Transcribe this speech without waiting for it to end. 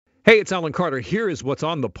Hey, it's Alan Carter. Here is what's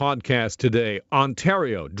on the podcast today.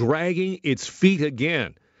 Ontario dragging its feet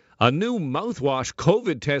again. A new mouthwash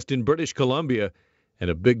COVID test in British Columbia,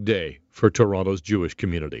 and a big day for Toronto's Jewish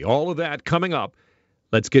community. All of that coming up.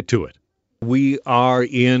 Let's get to it. We are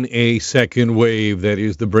in a second wave. That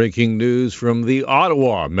is the breaking news from the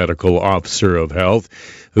Ottawa Medical Officer of Health,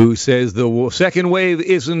 who says the second wave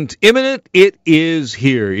isn't imminent. It is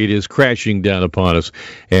here. It is crashing down upon us.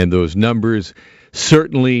 And those numbers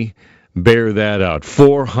certainly bear that out.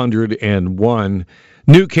 401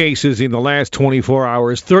 new cases in the last 24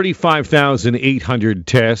 hours, 35,800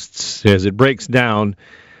 tests. As it breaks down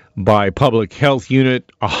by public health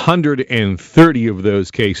unit, 130 of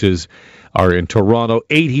those cases are in Toronto,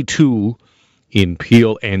 82 in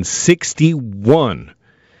Peel, and 61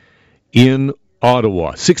 in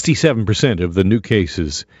Ottawa. 67% of the new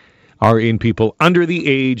cases are in people under the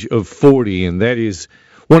age of 40, and that is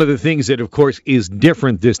one of the things that, of course, is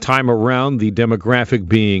different this time around, the demographic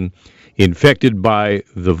being infected by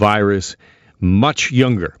the virus much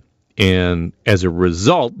younger. And as a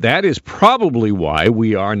result, that is probably why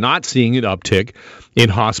we are not seeing an uptick in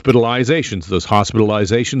hospitalizations. Those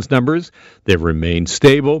hospitalizations numbers, they've remained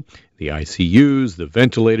stable. The ICUs, the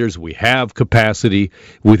ventilators, we have capacity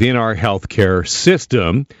within our healthcare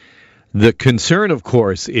system. The concern, of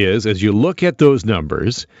course, is as you look at those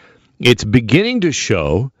numbers, it's beginning to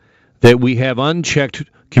show that we have unchecked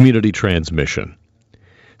community transmission.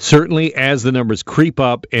 Certainly, as the numbers creep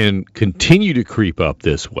up and continue to creep up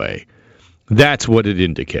this way, that's what it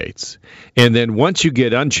indicates. And then once you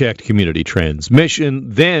get unchecked community transmission,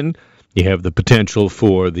 then you have the potential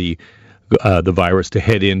for the virus to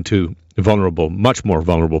head into vulnerable, much more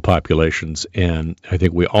vulnerable populations. And I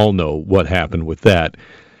think we all know what happened with that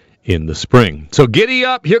in the spring. So giddy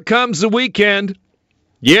up. Here comes the weekend.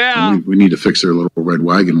 Yeah. We need to fix their little red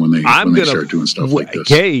wagon when they start doing stuff like this.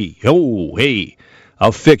 Hey,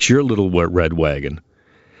 I'll fix your little red wagon.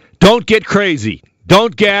 Don't get crazy.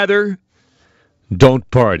 Don't gather. Don't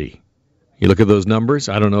party. You look at those numbers.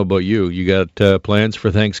 I don't know about you. You got plans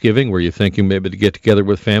for Thanksgiving? Were you thinking maybe to get together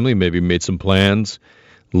with family? Maybe made some plans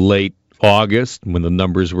late August when the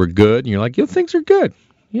numbers were good. And you're like, things are good.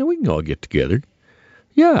 We can all get together.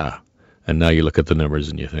 Yeah. And now you look at the numbers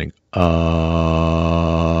and you think,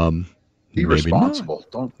 be responsible.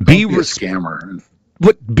 Don't be a scammer.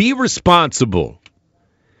 But be responsible.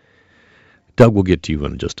 Doug will get to you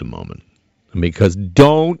in just a moment. Because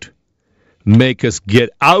don't make us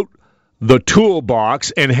get out the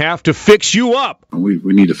toolbox and have to fix you up. We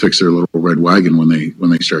need to fix their little red wagon when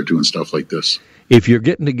they start doing stuff like this. If you're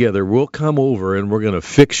getting together, we'll come over and we're going to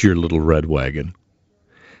fix your little red wagon.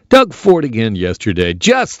 Doug Ford again yesterday,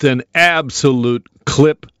 just an absolute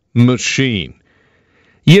clip machine.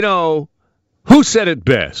 Who said it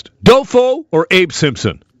best, Dofo or Abe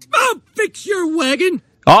Simpson? I'll fix your wagon.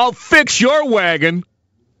 I'll fix your wagon.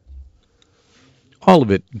 All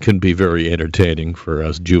of it can be very entertaining for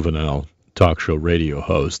us juvenile talk show radio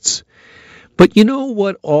hosts. But you know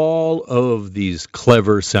what all of these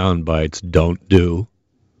clever sound bites don't do?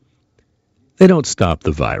 They don't stop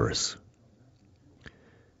the virus.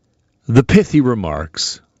 The pithy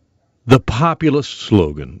remarks, the populist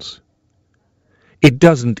slogans, it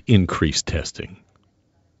doesn't increase testing.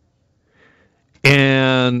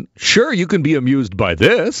 And sure, you can be amused by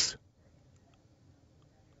this.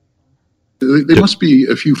 They must be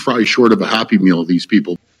a few fries short of a Happy Meal, these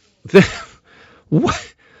people.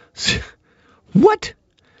 What? What?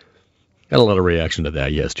 Got a lot of reaction to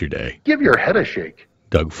that yesterday. Give your head a shake.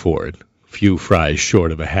 Doug Ford, few fries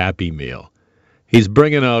short of a Happy Meal. He's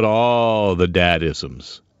bringing out all the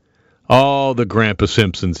dadisms, all the Grandpa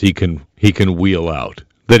Simpsons he can wheel out,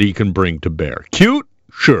 that he can bring to bear. Cute?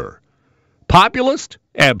 Sure. Populist?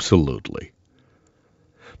 Absolutely.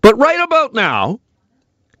 But right about now,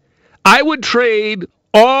 I would trade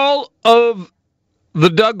all of the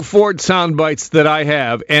Doug Ford sound bites that I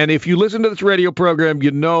have, and if you listen to this radio program,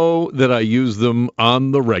 you know that I use them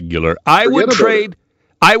on the regular. I would trade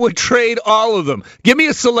all of them. Give me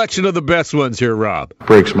a selection of the best ones here, Rob.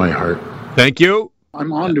 Breaks my heart. Thank you.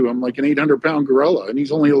 I'm on to him like an 800-pound gorilla, and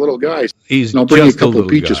he's only a little guy. He's I'll bring you a couple of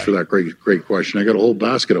peaches for that great question. I got a whole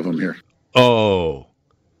basket of them here. Oh,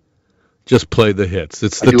 just play the hits.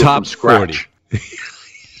 It's the top 40.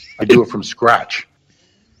 I do it from scratch.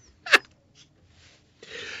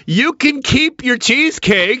 You can keep your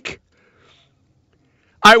cheesecake.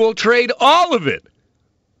 I will trade all of it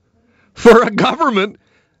for a government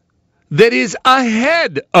that is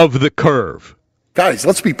ahead of the curve. Guys,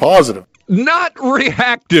 let's be positive. Not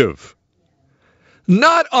reactive.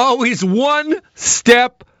 Not always one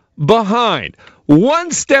step behind.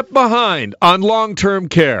 one step behind on long-term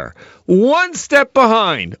care, one step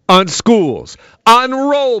behind on schools, on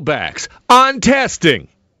rollbacks, on testing.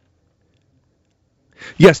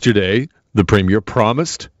 Yesterday, the Premier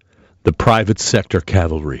promised the private sector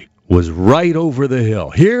cavalry was right over the hill.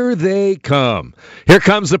 Here they come. Here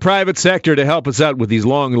comes the private sector to help us out with these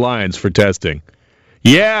long lines for testing.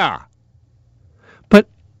 Yeah. But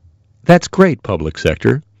that's great, public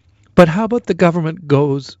sector. But how about the government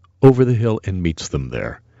goes over the hill and meets them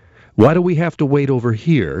there? Why do we have to wait over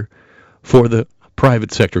here for the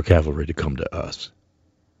private sector cavalry to come to us?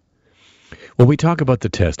 When we talk about the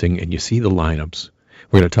testing and you see the lineups,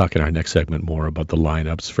 we're going to talk in our next segment more about the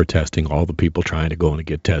lineups for testing, all the people trying to go and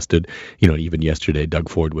get tested. Even yesterday, Doug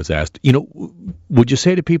Ford was asked, would you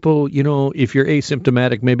say to people, if you're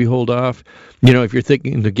asymptomatic, maybe hold off? If you're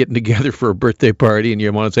thinking of getting together for a birthday party and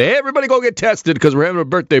you want to say, hey, everybody go get tested because we're having a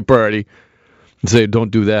birthday party, and say,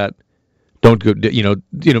 don't do that. Don't go,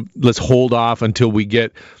 let's hold off until we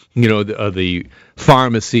get, the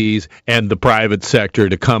pharmacies and the private sector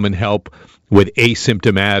to come and help with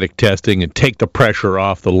asymptomatic testing and take the pressure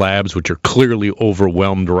off the labs, which are clearly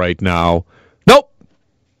overwhelmed right now. Nope.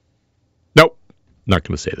 Not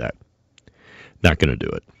going to say that. Not going to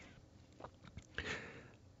do it.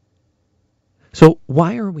 So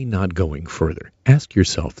why are we not going further? Ask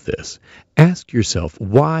yourself this. Ask yourself,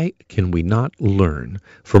 why can we not learn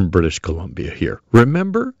from British Columbia here?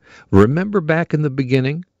 Remember back in the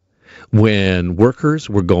beginning when workers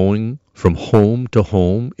were going from home to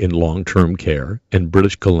home in long-term care, and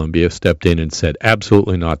British Columbia stepped in and said,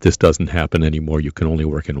 absolutely not, this doesn't happen anymore. You can only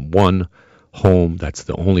work in one home. That's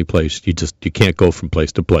the only place. You can't go from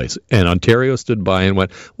place to place. And Ontario stood by and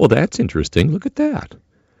went, well, that's interesting. Look at that.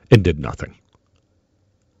 And did nothing.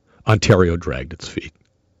 Ontario dragged its feet.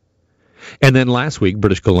 And then last week,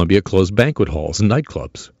 British Columbia closed banquet halls and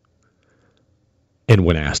nightclubs. And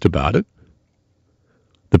when asked about it,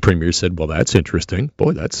 the Premier said, well, that's interesting.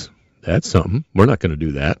 Boy, that's something. We're not going to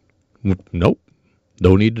do that. Nope.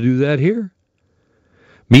 No need to do that here.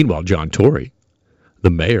 Meanwhile, John Tory, the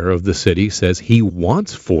mayor of the city, says he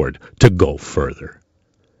wants Ford to go further.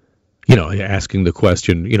 Asking the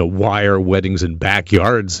question, why are weddings in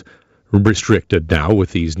backyards restricted now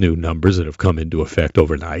with these new numbers that have come into effect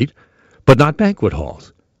overnight, but not banquet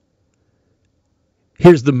halls?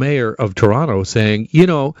 Here's the mayor of Toronto saying,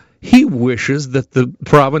 he wishes that the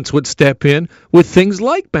province would step in with things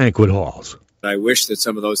like banquet halls. I wish that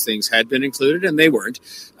some of those things had been included, and they weren't.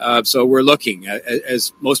 So we're looking.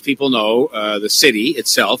 As most people know, the city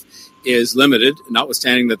itself is limited,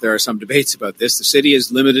 notwithstanding that there are some debates about this. The city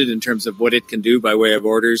is limited in terms of what it can do by way of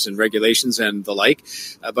orders and regulations and the like.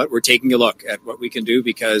 But we're taking a look at what we can do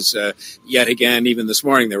because, yet again, even this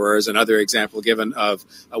morning, there was another example given of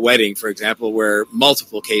a wedding, for example, where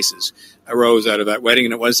multiple cases arose out of that wedding,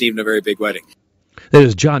 and it wasn't even a very big wedding. That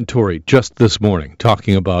is John Tory just this morning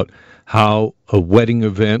talking about how a wedding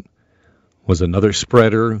event was another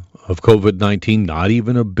spreader of COVID-19, not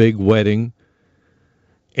even a big wedding.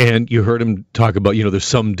 And you heard him talk about, there's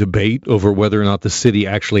some debate over whether or not the city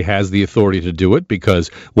actually has the authority to do it, because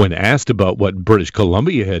when asked about what British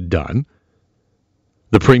Columbia had done,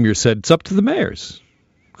 the Premier said, it's up to the mayors.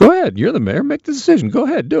 Go ahead. You're the mayor. Make the decision. Go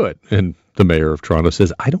ahead. Do it. And the mayor of Toronto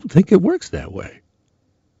says, I don't think it works that way.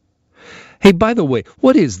 Hey, by the way,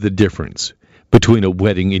 what is the difference between a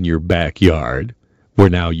wedding in your backyard, where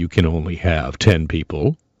now you can only have 10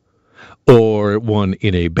 people, or one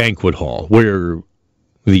in a banquet hall, where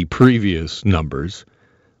the previous numbers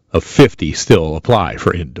of 50 still apply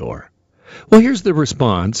for indoor? Well, here's the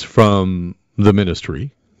response from the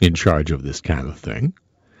ministry in charge of this kind of thing.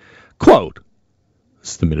 Quote,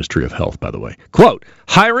 it's the Ministry of Health, by the way. Quote,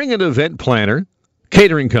 hiring an event planner,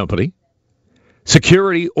 catering company,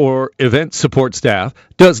 security or event support staff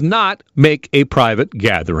does not make a private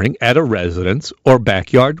gathering at a residence or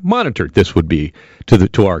backyard monitored. This would be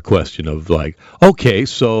to our question of okay,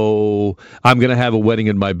 so I'm going to have a wedding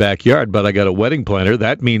in my backyard, but I got a wedding planner.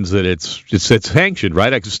 That means that it's sanctioned,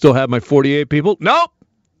 right? I can still have my 48 people? Nope.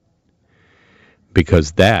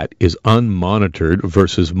 Because that is unmonitored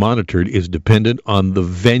versus monitored is dependent on the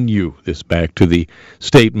venue. This back to the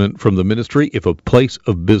statement from the ministry. If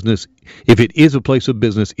it is a place of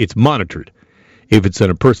business, it's monitored. If it's in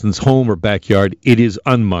a person's home or backyard, it is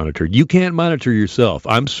unmonitored. You can't monitor yourself.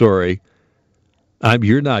 I'm sorry.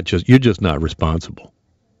 You're just not responsible.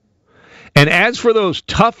 And as for those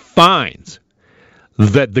tough fines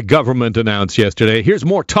that the government announced yesterday, here's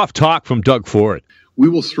more tough talk from Doug Ford. We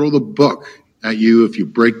will throw the book at you if you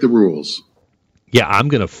break the rules. Yeah, I'm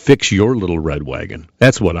going to fix your little red wagon.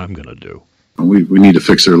 That's what I'm going to do. We need to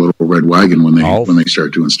fix their little red wagon when they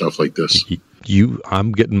start doing stuff like this.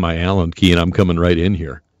 I'm getting my Allen key and I'm coming right in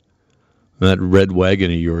here. That red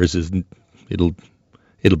wagon of yours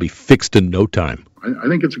it'll be fixed in no time. I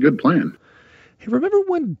think it's a good plan. Hey, remember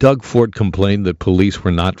when Doug Ford complained that police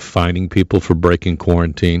were not fining people for breaking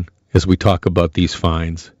quarantine? As we talk about these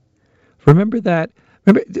fines, remember that?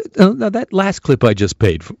 Remember that last clip I just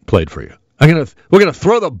played for you. We're gonna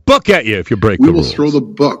throw the book at you if you break the rules. We will throw the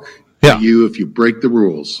book at you if you break the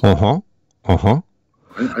rules. I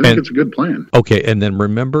think it's a good plan. Okay, and then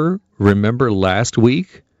remember last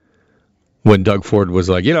week when Doug Ford was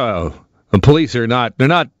like, the police they're not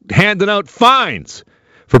handing out fines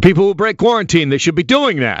for people who break quarantine. They should be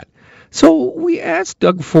doing that. So we asked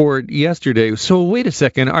Doug Ford yesterday, so wait a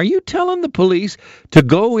second, are you telling the police to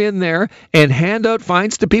go in there and hand out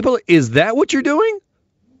fines to people? Is that what you're doing?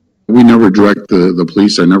 We never direct the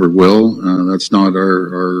police. I never will. That's not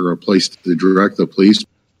our place to direct the police.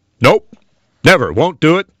 Nope. Never. Won't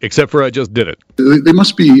do it, except for I just did it. They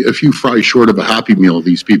must be a few fries short of a Happy Meal,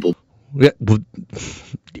 these people. Yeah,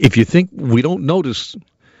 if you think we don't notice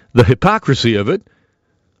the hypocrisy of it,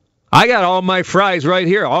 I got all my fries right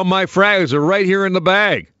here. All my fries are right here in the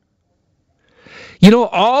bag.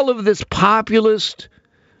 All of this populist,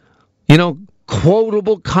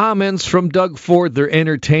 quotable comments from Doug Ford, they're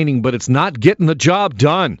entertaining, but it's not getting the job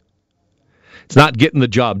done. It's not getting the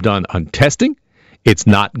job done on testing. It's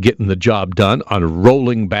not getting the job done on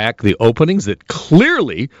rolling back the openings that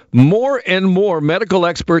clearly more and more medical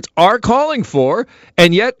experts are calling for,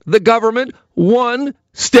 and yet the government one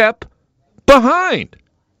step behind.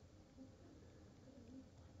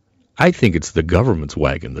 I think it's the government's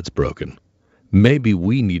wagon that's broken. Maybe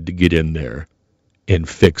we need to get in there and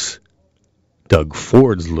fix Doug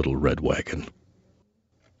Ford's little red wagon.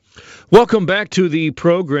 Welcome back to the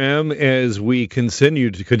program. As we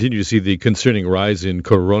continue to see the concerning rise in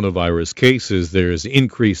coronavirus cases, there is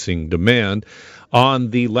increasing demand on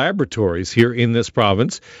the laboratories here in this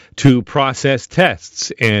province to process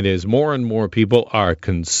tests. And as more and more people are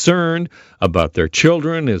concerned about their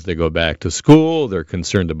children as they go back to school, they're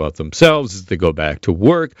concerned about themselves as they go back to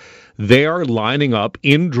work, they are lining up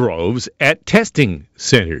in droves at testing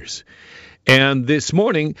centers. And this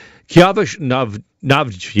morning, Kyavesh Navji,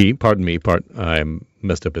 I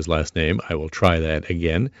messed up his last name. I will try that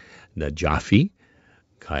again. Kyavesh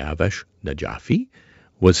Najafi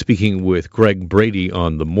was speaking with Greg Brady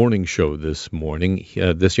on the morning show this morning.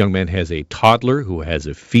 This young man has a toddler who has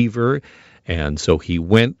a fever, and so he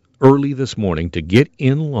went early this morning to get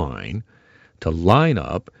in line to line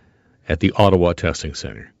up at the Ottawa Testing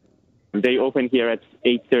Center. They open here at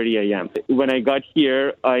 8:30 a.m. When I got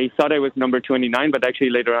here, I thought I was number 29, but actually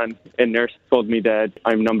later on, a nurse told me that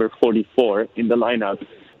I'm number 44 in the lineup.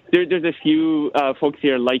 There's a few folks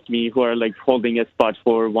here like me who are like holding a spot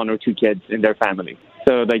for one or two kids in their family.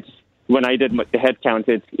 So like when I did the head count,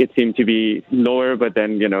 it seemed to be lower, but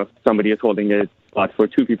then, somebody is holding a spot for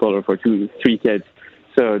two people or for three kids.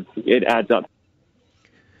 So it adds up.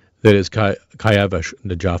 That is Kyavesh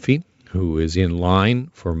Najafi, who is in line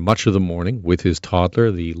for much of the morning with his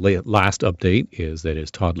toddler. The last update is that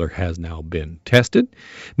his toddler has now been tested.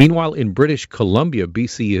 Meanwhile, in British Columbia,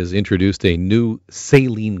 BC has introduced a new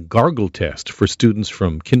saline gargle test for students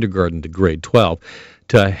from kindergarten to grade 12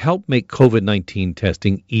 to help make COVID-19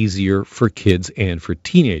 testing easier for kids and for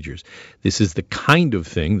teenagers. This is the kind of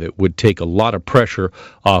thing that would take a lot of pressure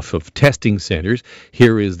off of testing centers.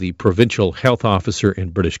 Here is the provincial health officer in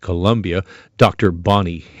British Columbia, Dr.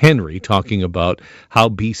 Bonnie Henry, talking about how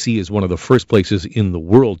BC is one of the first places in the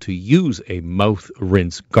world to use a mouth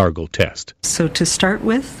rinse gargle test. So to start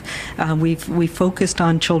with, we focused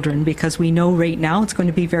on children because we know right now it's going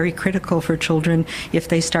to be very critical for children if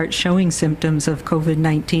they start showing symptoms of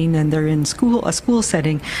COVID-19 and they're in a school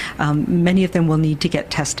setting. Many of them will need to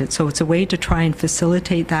get tested. So it's a way to try and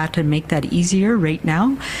facilitate that and make that easier right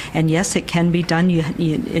now. And yes, it can be done.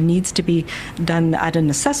 It needs to be done at an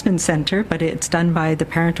assessment center, but it's done by the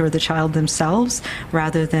parent or the child themselves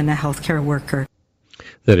rather than a healthcare worker.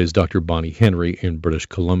 That is Dr. Bonnie Henry in British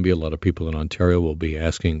Columbia. A lot of people in Ontario will be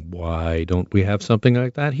asking, why don't we have something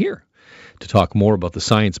like that here? To talk more about the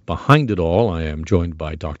science behind it all, I am joined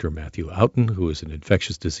by Dr. Matthew Outen, who is an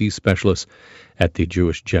infectious disease specialist at the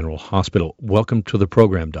Jewish General Hospital. Welcome to the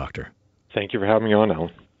program, Doctor. Thank you for having me on,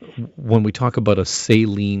 Alan. When we talk about a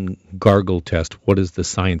saline gargle test, what does the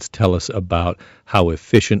science tell us about how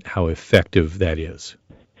efficient, how effective that is?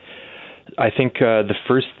 I think the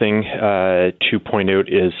first thing to point out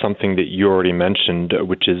is something that you already mentioned,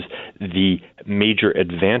 which is the major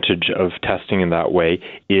advantage of testing in that way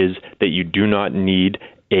is that you do not need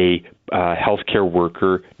a healthcare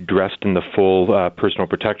worker dressed in the full personal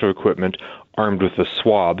protective equipment armed with a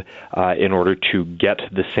swab in order to get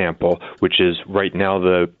the sample, which is right now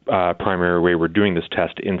the primary way we're doing this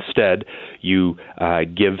test. Instead, you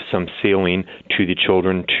give some saline to the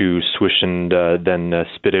children to swish and then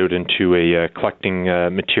spit out into a collecting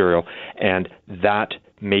material, and that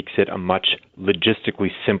makes it a much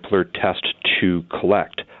logistically simpler test to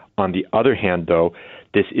collect. On the other hand, though,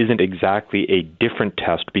 this isn't exactly a different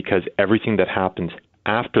test because everything that happens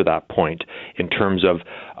after that point, in terms of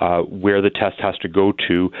where the test has to go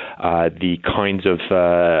to, the kinds of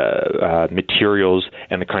materials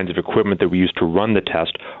and the kinds of equipment that we use to run the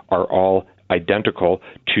test are all identical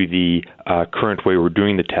to the current way we're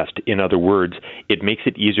doing the test. In other words, it makes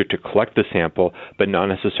it easier to collect the sample, but not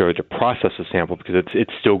necessarily to process the sample because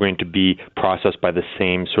it's still going to be processed by the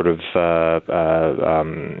same sort of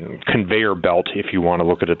conveyor belt, if you want to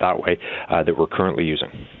look at it that way, that we're currently using.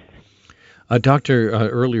 Doctor,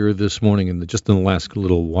 earlier this morning, and just in the last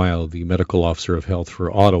little while, the medical officer of health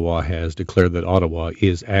for Ottawa has declared that Ottawa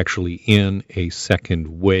is actually in a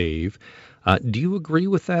second wave. Do you agree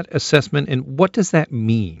with that assessment, and what does that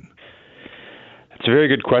mean? It's a very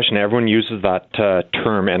good question. Everyone uses that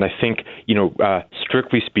term, and I think,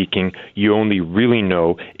 strictly speaking, you only really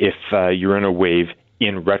know if you're in a wave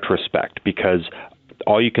in retrospect, because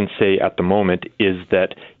all you can say at the moment is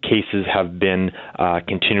that cases have been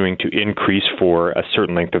continuing to increase for a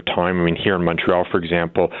certain length of time. I mean, here in Montreal, for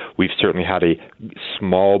example, we've certainly had a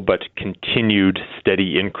small but continued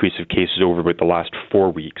steady increase of cases over the last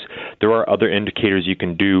 4 weeks. There are other indicators you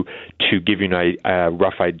can do to give you a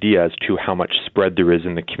rough idea as to how much spread there is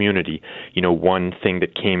in the community. One thing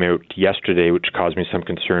that came out yesterday, which caused me some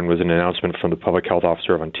concern, was an announcement from the Public Health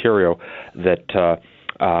Officer of Ontario that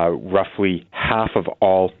roughly half of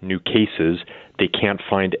all new cases, they can't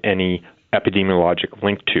find any epidemiologic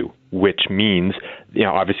link to, which means,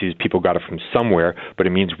 obviously these people got it from somewhere, but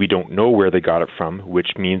it means we don't know where they got it from, which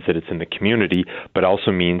means that it's in the community, but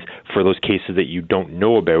also means for those cases that you don't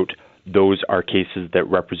know about, those are cases that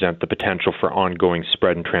represent the potential for ongoing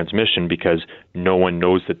spread and transmission because no one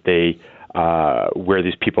knows that where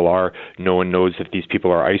these people are, no one knows if these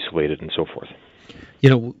people are isolated and so forth.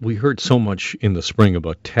 We heard so much in the spring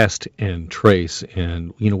about test and trace,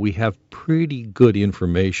 and, we have pretty good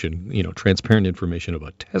information, transparent information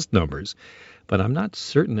about test numbers, but I'm not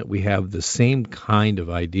certain that we have the same kind of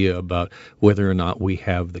idea about whether or not we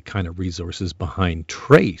have the kind of resources behind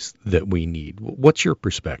trace that we need. What's your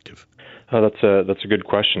perspective? That's a good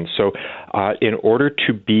question. So in order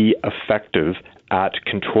to be effective at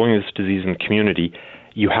controlling this disease in the community,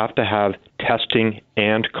 you have to have testing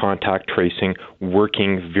and contact tracing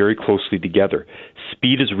working very closely together.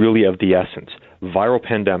 Speed is really of the essence. Viral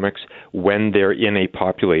pandemics, when they're in a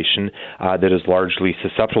population that is largely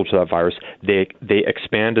susceptible to that virus, they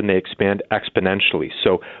expand and they expand exponentially.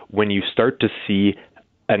 So when you start to see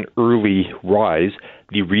an early rise,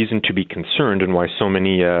 the reason to be concerned and why so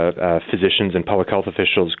many physicians and public health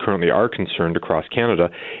officials currently are concerned across Canada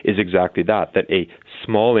is exactly that a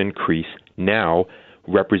small increase now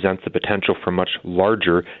represents the potential for a much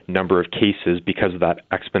larger number of cases because of that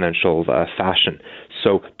exponential fashion.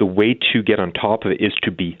 So the way to get on top of it is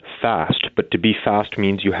to be fast, but to be fast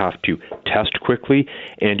means you have to test quickly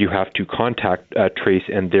and you have to contact trace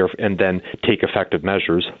and then take effective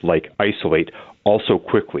measures like isolate also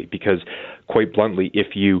quickly, because quite bluntly,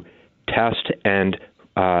 if you test and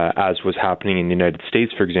as was happening in the United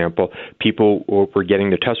States, for example, people were getting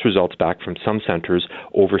their test results back from some centers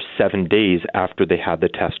over 7 days after they had the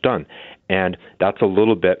test done. And that's a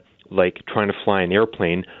little bit like trying to fly an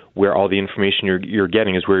airplane where all the information you're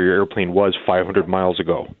getting is where your airplane was 500 miles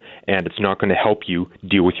ago. And it's not going to help you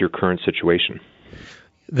deal with your current situation.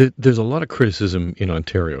 There's a lot of criticism in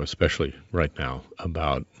Ontario, especially right now,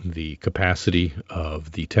 about the capacity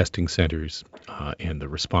of the testing centers and the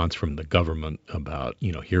response from the government about,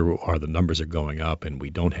 here are the numbers are going up and we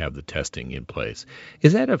don't have the testing in place.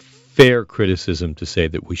 Is that a fair criticism to say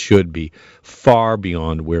that we should be far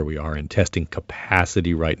beyond where we are in testing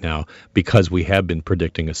capacity right now because we have been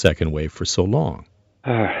predicting a second wave for so long?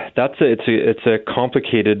 It's a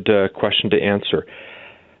complicated question to answer.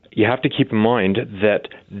 You have to keep in mind that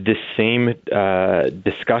this same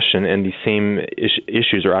discussion and these same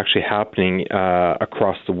issues are actually happening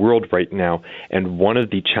across the world right now. And one of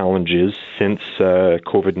the challenges since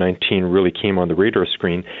COVID-19 really came on the radar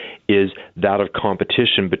screen is that of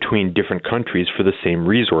competition between different countries for the same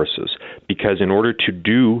resources. Because in order to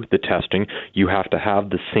do the testing, you have to have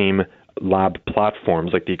the same lab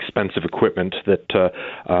platforms, like the expensive equipment that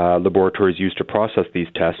laboratories use to process these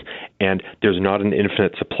tests, and there's not an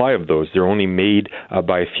infinite supply of those. They're only made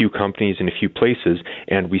by a few companies in a few places,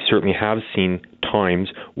 and we certainly have seen times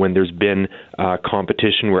when there's been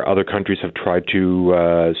competition where other countries have tried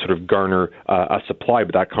to sort of garner a supply,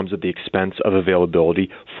 but that comes at the expense of availability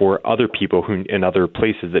for other people who in other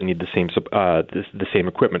places that need the same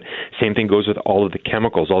equipment. Same thing goes with all of the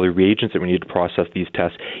chemicals, all the reagents that we need to process these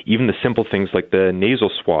tests, even the simple things like the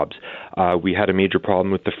nasal swabs. We had a major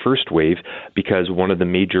problem with the first wave because one of the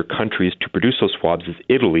major countries to produce those swabs is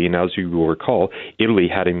Italy, and as you will recall, Italy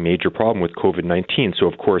had a major problem with COVID-19. So,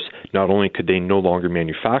 of course, not only could they no longer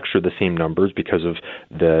manufacture the same numbers because of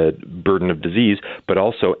the burden of disease, but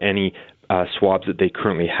also any swabs that they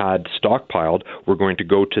currently had stockpiled were going to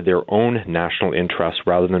go to their own national interests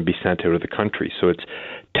rather than be sent out of the country. So it's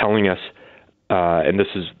telling us, and this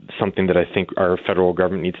is something that I think our federal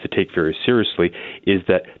government needs to take very seriously, is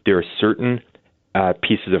that there are certain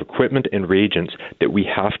pieces of equipment and reagents that we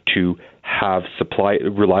have to have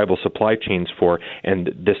reliable supply chains for,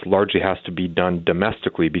 and this largely has to be done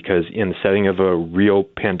domestically because in the setting of a real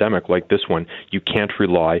pandemic like this one, you can't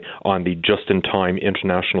rely on the just-in-time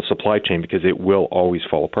international supply chain because it will always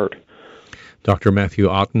fall apart. Dr. Matthew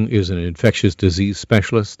Otten is an infectious disease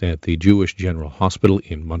specialist at the Jewish General Hospital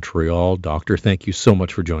in Montreal. Doctor, thank you so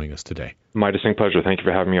much for joining us today. My distinct pleasure. Thank you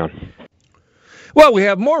for having me on. Well, we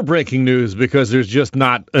have more breaking news because there's just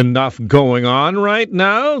not enough going on right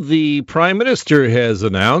now. The Prime Minister has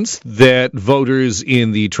announced that voters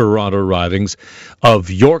in the Toronto ridings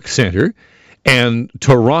of York Centre and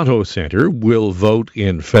Toronto Centre will vote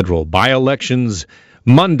in federal by-elections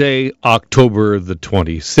Monday, October the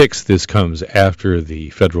 26th. This comes after the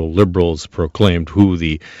federal Liberals proclaimed who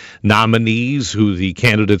the nominees, who the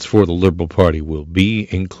candidates for the Liberal Party will be,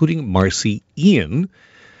 including Marcy Ian,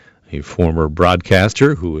 a former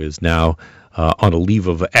broadcaster who is now on a leave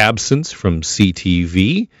of absence from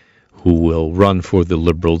CTV, who will run for the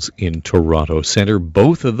Liberals in Toronto Centre.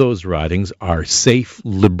 Both of those ridings are safe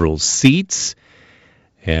Liberal seats,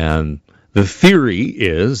 and the theory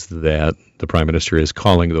is that the Prime Minister is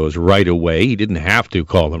calling those right away. He didn't have to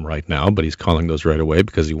call them right now, but he's calling those right away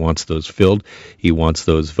because he wants those filled. He wants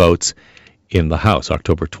those votes in the House.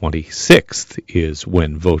 October 26th is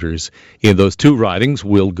when voters in those two ridings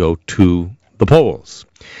will go to the polls.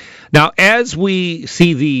 Now, as we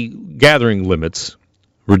see the gathering limits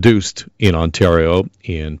reduced in Ontario,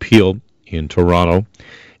 in Peel, in Toronto,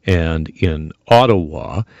 and in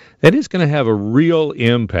Ottawa, that is going to have a real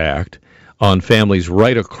impact on families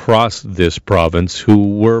right across this province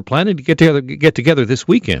who were planning to get together this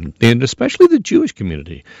weekend, and especially the Jewish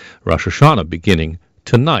community. Rosh Hashanah beginning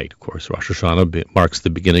tonight. Of course, Rosh Hashanah marks the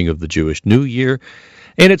beginning of the Jewish New Year,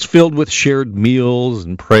 and it's filled with shared meals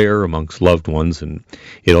and prayer amongst loved ones, and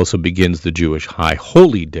it also begins the Jewish High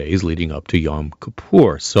Holy Days leading up to Yom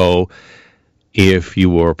Kippur. So if you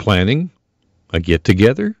were planning a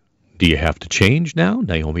get-together, do you have to change now?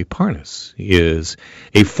 Naomi Parnas is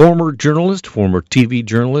a former journalist, former TV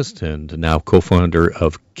journalist, and now co-founder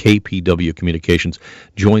of KPW Communications,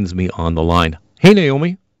 joins me on the line. Hey,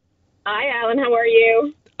 Naomi. Hi, Alan. How are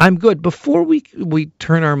you? I'm good. Before we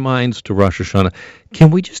turn our minds to Rosh Hashanah, can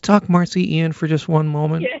we just talk Marcy Ian for just one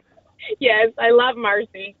moment? Yes, I love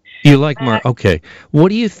Marcy. You like Okay. What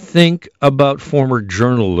do you think about former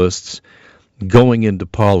journalists going into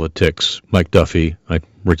politics? Mike Duffy, I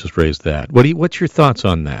just raised that. What's your thoughts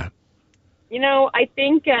on that? I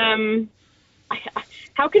think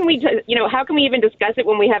how can we even discuss it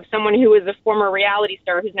when we have someone who is a former reality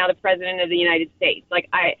star who's now the president of the United States?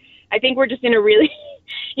 I think we're just in a really,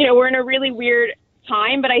 we're in a really weird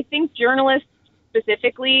time. But I think journalists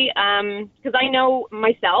specifically, because I know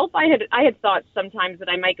myself, I had thought sometimes that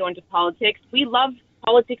I might go into politics. We love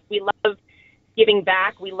politics. We love giving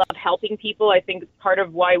back. We love helping people. I think part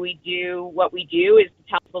of why we do what we do is to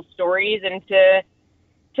tell people stories and to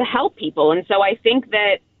help people. And so I think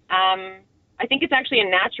that I think it's actually a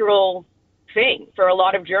natural thing for a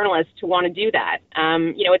lot of journalists to want to do that.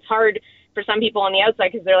 It's hard for some people on the outside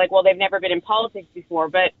because they're like, well, they've never been in politics before.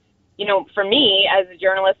 But, for me as a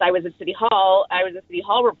journalist, I was at City Hall. I was a City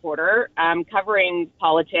Hall reporter covering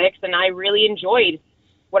politics, and I really enjoyed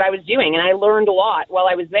what I was doing, and I learned a lot while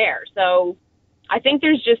I was there. So I think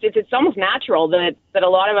it's almost natural that a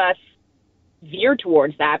lot of us veer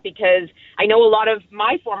towards that, because I know a lot of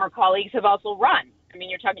my former colleagues have also run. I mean,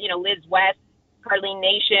 you're talking, Liz West, Carlene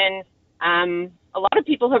Nation, a lot of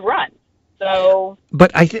people have run. So,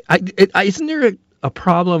 but isn't there a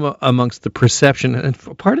problem amongst the perception?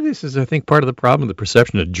 And part of this is, I think, part of the problem, the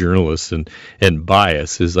perception of journalists and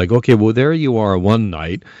bias is like, okay, well, there you are one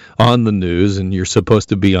night on the news and you're supposed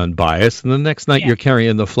to be unbiased, and the next night you're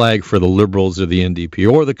carrying the flag for the Liberals or the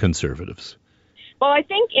NDP or the Conservatives. Well, I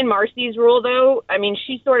think in Marcy's role, though, I mean,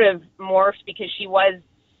 she sort of morphed because she was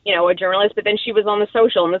a journalist, but then she was on The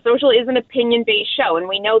Social, and The Social is an opinion-based show, and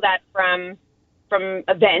we know that from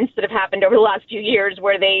events that have happened over the last few years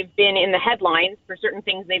where they've been in the headlines for certain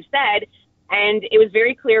things they've said, and it was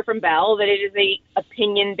very clear from Bell that it is a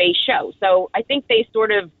opinion-based show. So I think they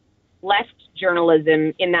sort of left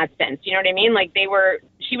journalism in that sense. You know what I mean? Like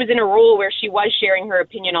she was in a role where she was sharing her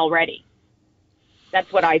opinion already.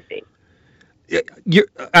 That's what I think. You're,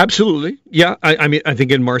 absolutely. Yeah. I mean, I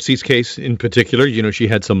think in Marcy's case in particular, she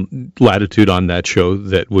had some latitude on that show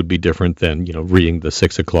that would be different than, reading the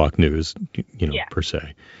 6 o'clock news, per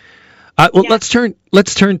se. Let's turn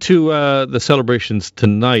to the celebrations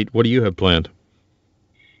tonight. What do you have planned?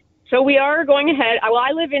 So we are going ahead. Well,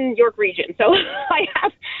 I live in York Region, so I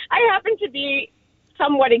happen to be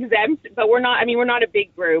somewhat exempt, but we're not a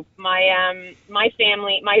big group. My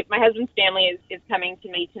family, my husband's family is coming to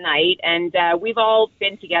me tonight, and we've all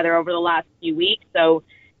been together over the last few weeks. So,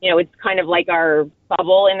 it's kind of like our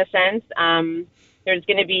bubble in a sense. There's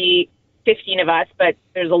going to be 15 of us, but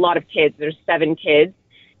there's a lot of kids. There's 7 kids,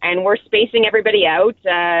 and we're spacing everybody out.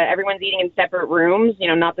 Everyone's eating in separate rooms,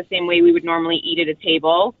 not the same way we would normally eat at a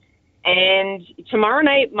table. And tomorrow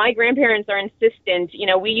night, my grandparents are insistent.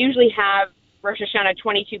 We usually have Rosh Hashanah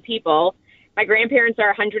 22 people. My grandparents are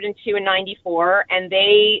 102 and 94, and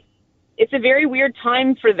it's a very weird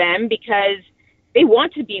time for them because they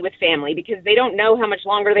want to be with family because they don't know how much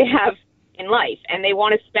longer they have in life, and they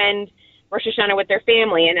want to spend Rosh Hashanah with their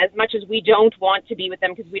family. And as much as we don't want to be with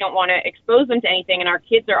them because we don't want to expose them to anything, and our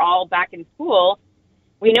kids are all back in school,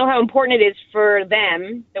 we know how important it is for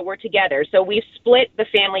them that we're together. So we've split the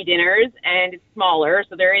family dinners, and it's smaller,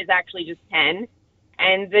 so there is actually just 10.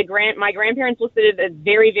 And my grandparents will sit at the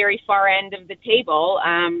very, very far end of the table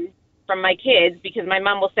from my kids because my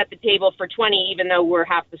mom will set the table for 20, even though we're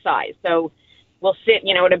half the size. So we'll sit,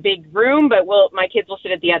 in a big room, but my kids will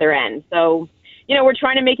sit at the other end. So, we're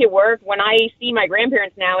trying to make it work. When I see my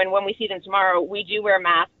grandparents now, and when we see them tomorrow, we do wear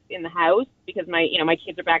masks in the house because my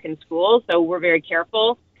kids are back in school, so we're very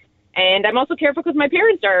careful. And I'm also careful because my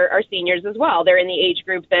parents are seniors as well. They're in the age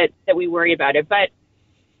group that we worry about it. But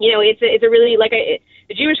it's a really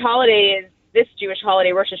the Jewish holiday this Jewish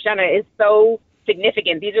holiday, Rosh Hashanah, is so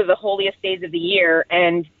significant. These are the holiest days of the year,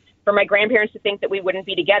 and for my grandparents to think that we wouldn't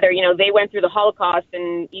be together, they went through the Holocaust,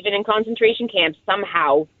 and even in concentration camps,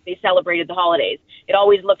 somehow they celebrated the holidays. It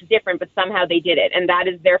always looks different, but somehow they did it, and that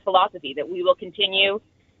is their philosophy, that we will continue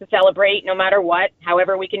to celebrate no matter what,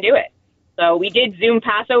 however we can do it. So we did Zoom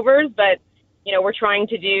Passovers, but, we're trying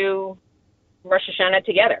to do Rosh Hashanah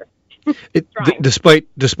together. Despite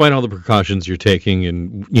all the precautions you're taking,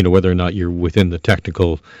 and whether or not you're within the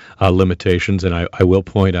technical limitations, and I will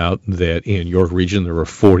point out that in York Region there were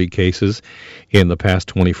 40 cases in the past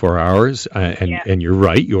 24 hours, and you're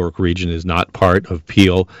right, York Region is not part of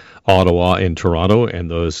Peel, Ottawa, and Toronto, and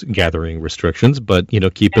those gathering restrictions. But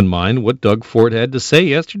keep in mind what Doug Ford had to say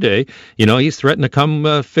yesterday. He's threatened to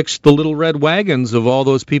come fix the little red wagons of all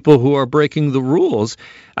those people who are breaking the rules.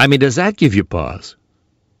 I mean, does that give you pause?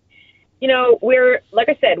 We're, like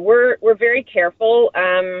I said, we're very careful.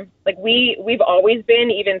 We've always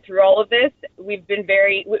been, even through all of this, we've been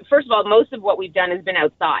first of all, most of what we've done has been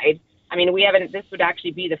outside. I mean, this would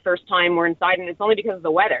actually be the first time we're inside, and it's only because of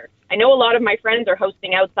the weather. I know a lot of my friends are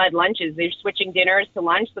hosting outside lunches. They're switching dinners to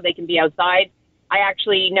lunch so they can be outside. I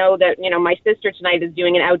actually know that, my sister tonight is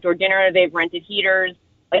doing an outdoor dinner. They've rented heaters.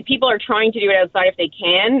 People are trying to do it outside if they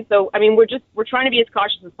can. So, I mean, we're trying to be as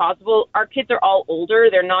cautious as possible. Our kids are all older.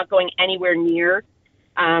 They're not going anywhere near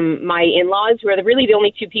my in-laws, who are really the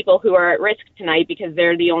only 2 people who are at risk tonight because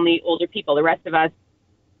they're the only older people. The rest of us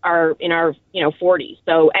are in our, 40s.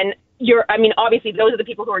 So, and obviously those are the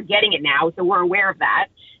people who are getting it now. So we're aware of that,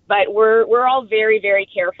 but we're all very, very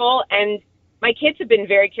careful. And my kids have been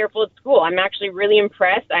very careful at school. I'm actually really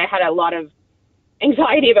impressed. I had a lot of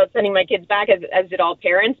anxiety about sending my kids back, as did all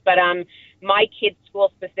parents, but my kids'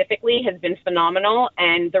 school specifically has been phenomenal,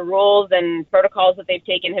 and the rules and protocols that they've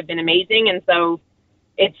taken have been amazing. And so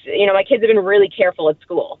it's, my kids have been really careful at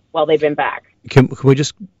school while they've been back. Can we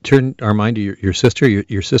just turn our mind to your sister?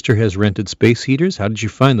 Your sister has rented space heaters. How did you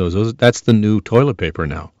find those? That's the new toilet paper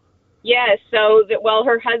now. Yes. So,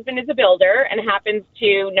 her husband is a builder and happens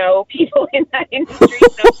to know people in that industry.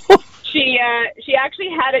 So she actually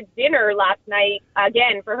had a dinner last night,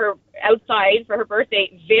 again, for her outside for her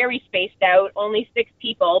birthday, very spaced out, only 6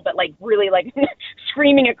 people, but really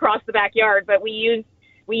screaming across the backyard. But we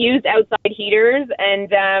used outside heaters,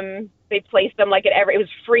 and they placed them it was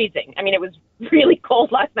freezing. I mean, it was really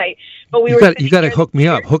cold last night, but you got to hook me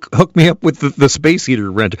up. Hook me up with the space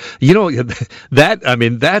heater rent. That's a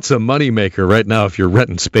moneymaker right now if you're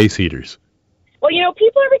renting space heaters. Well,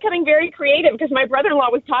 people are becoming very creative because my brother-in-law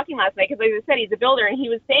was talking last night because, as I said, he's a builder, and he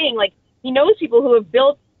was saying, like, he knows people who have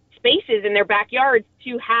built spaces in their backyards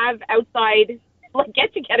to have outside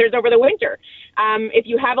get-togethers over the winter. If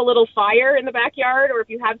you have a little fire in the backyard or if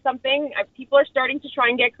you have something, people are starting to try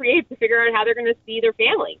and get creative to figure out how they're going to see their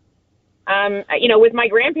family. With my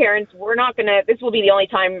grandparents, this will be the only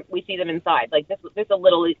time we see them inside. Like this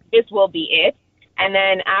will be it. And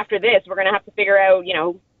then after this, we're going to have to figure out,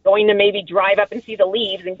 going to maybe drive up and see the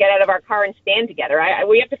leaves and get out of our car and stand together.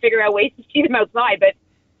 We have to figure out ways to see them outside, but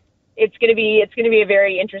it's going to be a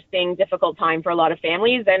very interesting, difficult time for a lot of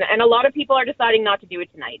families. And a lot of people are deciding not to do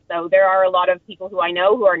it tonight. So there are a lot of people who I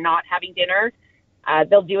know who are not having dinner.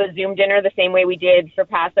 They'll do a Zoom dinner the same way we did for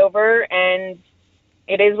Passover, and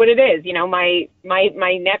it is what it is.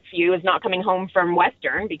 My nephew is not coming home from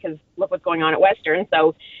Western because look what's going on at Western.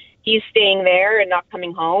 So he's staying there and not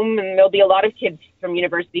coming home. And there'll be a lot of kids from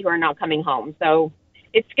university who are not coming home. So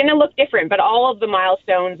it's going to look different. But all of the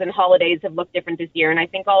milestones and holidays have looked different this year. And I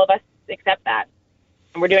think all of us accept that.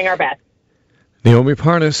 And we're doing our best. Naomi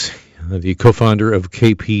Parnas, the co-founder of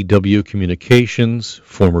KPW Communications,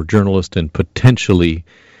 former journalist and potentially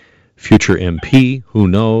future MP. Who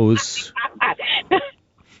knows?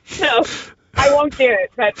 No, I won't do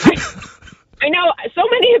it, but I know so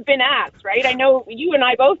many have been asked, right? I know you and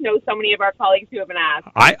I both know so many of our colleagues who have been asked.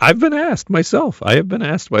 I've been asked myself. I have been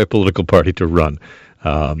asked by a political party to run.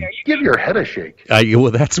 Give your head a shake.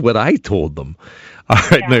 Well, that's what I told them. All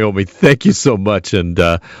right, yeah. Naomi, thank you so much, and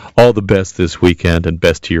all the best this weekend, and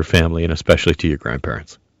best to your family, and especially to your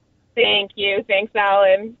grandparents. Thank you. Thanks,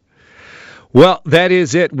 Alan. Well, that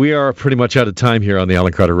is it. We are pretty much out of time here on the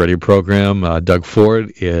Alan Carter Radio program. Doug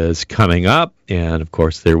Ford is coming up, and of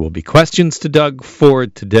course there will be questions to Doug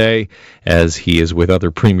Ford today as he is with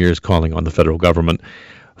other premiers calling on the federal government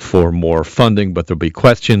for more funding, but there'll be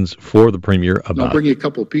questions for the premier about... I'll bring you a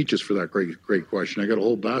couple of peaches for that great question. I got a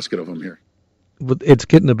whole basket of them here. It's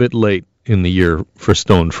getting a bit late in the year for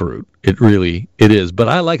stone fruit. It is, but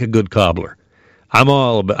I like a good cobbler. I'm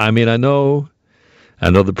all about... I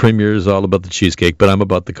know the premier is all about the cheesecake, but I'm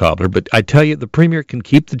about the cobbler. But I tell you, the premier can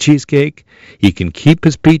keep the cheesecake. He can keep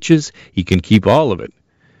his peaches. He can keep all of it.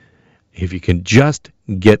 If you can just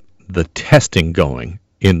get the testing going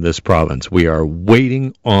in this province. We are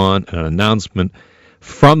waiting on an announcement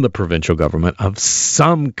from the provincial government of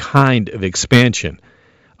some kind of expansion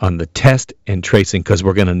on the test and tracing, because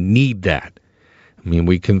we're going to need that. I mean,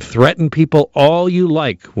 we can threaten people all you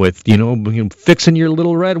like with, fixing your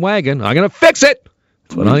little red wagon. I'm going to fix it.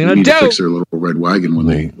 That's what I'm going to do. Fix their little red wagon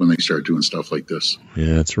when they start doing stuff like this.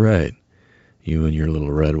 Yeah, that's right. You and your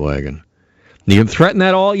little red wagon. You can threaten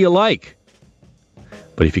that all you like.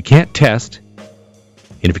 But if you can't test,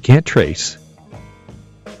 and if you can't trace,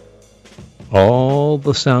 all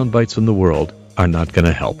the sound bites in the world are not going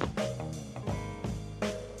to help.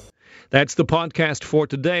 That's the podcast for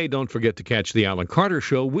today. Don't forget to catch the Alan Carter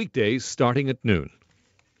Show weekdays starting at noon.